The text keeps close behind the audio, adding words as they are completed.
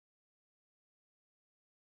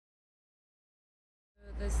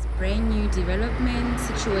This brand new development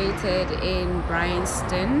situated in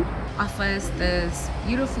Bryanston offers this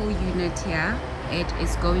beautiful unit here. It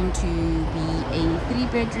is going to be a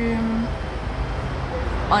 3-bedroom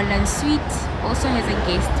all-en-suite. Also has a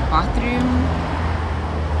guest bathroom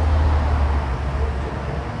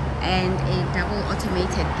and a double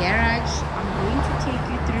automated garage. I'm going to take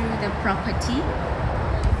you through the property.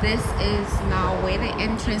 This is now where the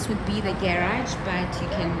entrance would be, the garage, but you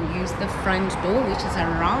can use the front door, which is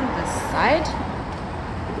around the side.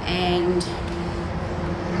 And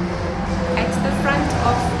at the front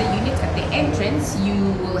of the unit, at the entrance, you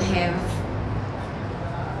will have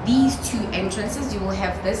these two entrances. You will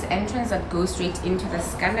have this entrance that goes straight into the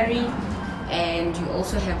scullery, and you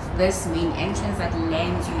also have this main entrance that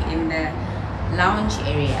lands you in the lounge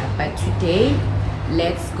area. But today,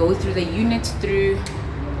 let's go through the unit through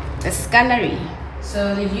the scullery.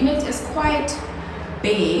 So the unit is quite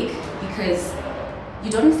big because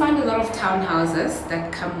you don't find a lot of townhouses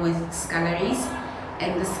that come with sculleries,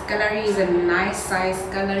 and the scullery is a nice size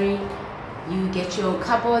scullery. You get your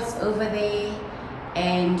cupboards over there,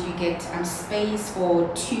 and you get space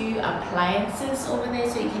for 2 appliances over there,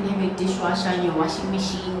 so you can have a dishwasher and your washing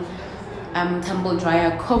machine, tumble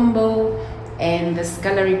dryer combo, and the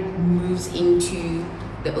scullery moves into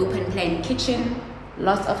the open plan kitchen.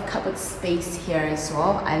 Lots of cupboard space here as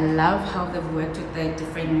well. I love how they've worked with the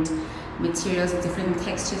different materials, different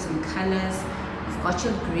textures and colors. You've got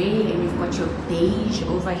your gray and you've got your beige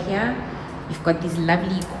over here. You've got these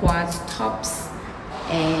lovely quartz tops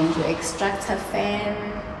and your extractor fan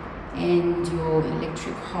and your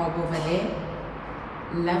electric hob over there.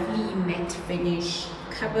 Lovely matte finish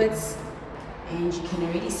cupboards, and you can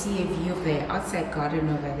already see a view of the outside garden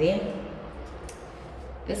over there.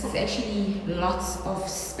 This is actually lots of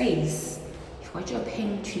space. You've got your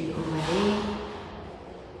pantry over there,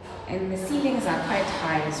 and the ceilings are quite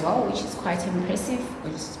high as well, which is quite impressive.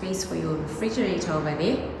 With space for your refrigerator over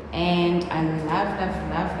there. And I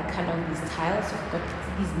love the color of these tiles. You've got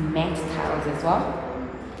these matte tiles as well.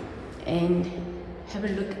 And have a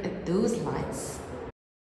look at those lights.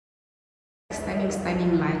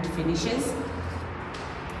 Stunning light finishes.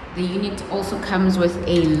 The unit also comes with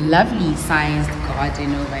a lovely sized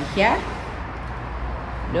garden over here.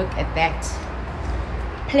 Look at that.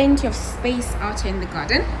 Plenty of space out in the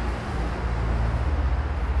garden.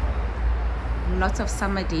 Lots of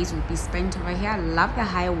summer days will be spent over here. I love the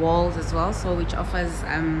high walls as well, so which offers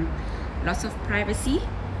lots of privacy.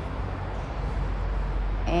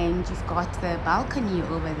 And you've got the balcony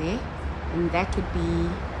over there, and that would be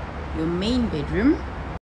your main bedroom.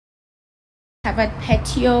 Covered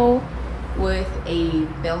patio with a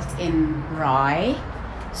built-in braai.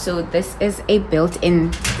 So this is a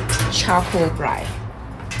built-in charcoal braai.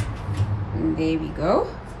 And there we go.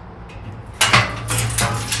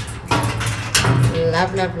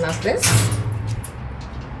 Love this.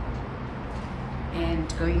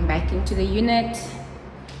 And going back into the unit,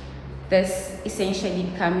 this essentially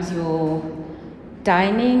becomes your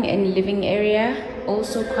dining and living area.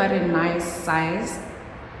 Also quite a nice size.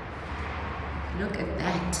 Look at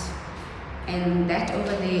that. And that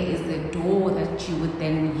over there is the door that you would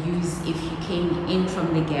then use if you came in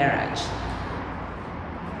from the garage.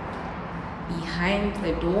 Behind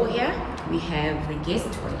the door here, we have the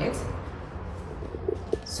guest toilet.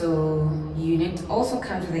 So unit also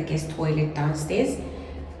comes with a guest toilet downstairs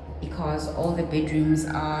because all the bedrooms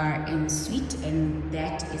are en suite, and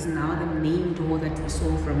that is now the main door that we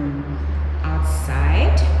saw from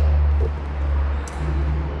outside.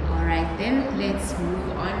 Alright then, let's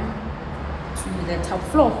move on to the top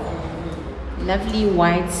floor. Lovely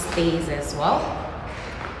white stairs as well.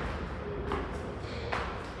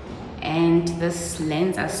 And this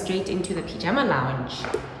lends us straight into the pyjama lounge.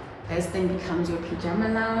 This then becomes your pyjama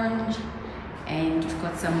lounge, and you've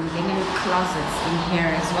got some linen closets in here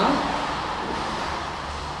as well.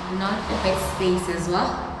 Not a bed space as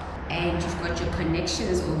well. And you've got your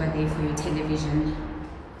connections over there for your television.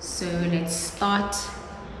 So let's start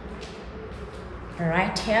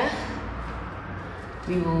right here.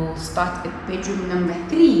 We will start at bedroom number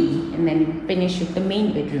 3 and then finish with the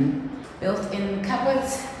main bedroom. Built-in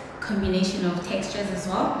cupboards, combination of textures as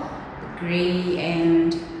well. The grey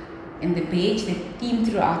and the beige, the theme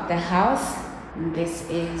throughout the house. And this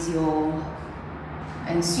is your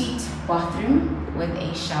ensuite bathroom with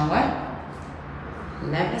a shower.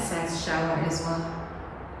 Lovely size shower as well.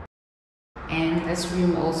 And this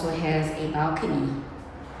room also has a balcony.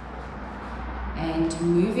 And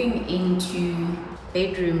moving into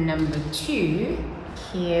bedroom number 2,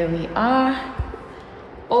 here we are.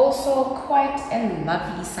 Also quite a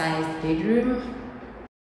lovely sized bedroom.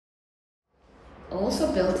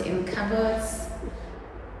 Also built-in cupboards.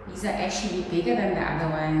 These are actually bigger than the other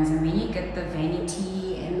ones, and then you get the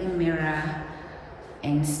vanity and the mirror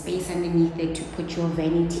and space underneath it to put your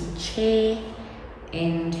vanity chair.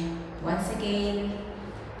 And once again,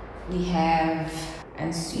 we have an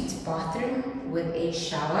ensuite bathroom with a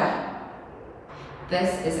shower.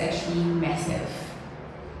 This is actually massive.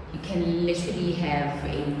 You can literally have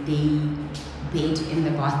a day bed in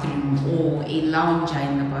the bathroom or a lounger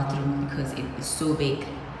in the bathroom because it is so big.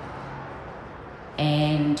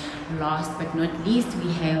 And last but not least,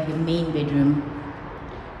 we have the main bedroom.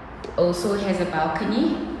 Also has a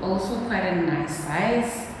balcony, also quite a nice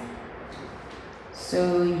size.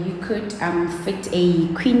 So you could fit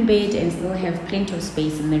a queen bed and still have plenty of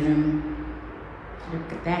space in the room.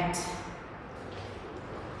 Look at that.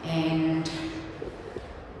 And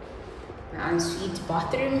the ensuite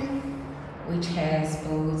bathroom, which has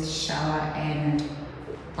both shower and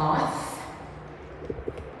bath,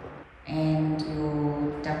 and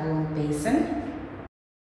your double basin.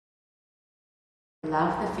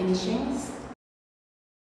 Love the finishings.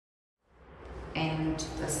 And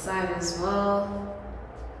the side as well.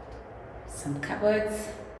 Some cupboards.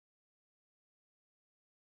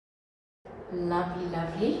 Lovely,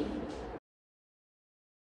 lovely.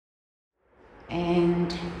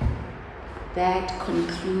 And that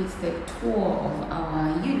concludes the tour of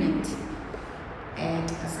our unit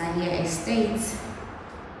at Azalea Estates.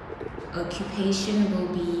 Occupation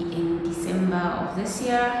will be in December of this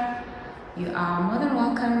year. You are more than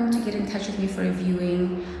welcome to get in touch with me for a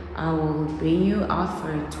viewing. I will bring you out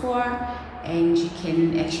for a tour, and you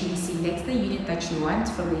can actually select the unit that you want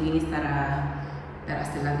from the units that are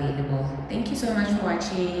still available. Thank you so much for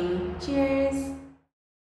watching. Cheers.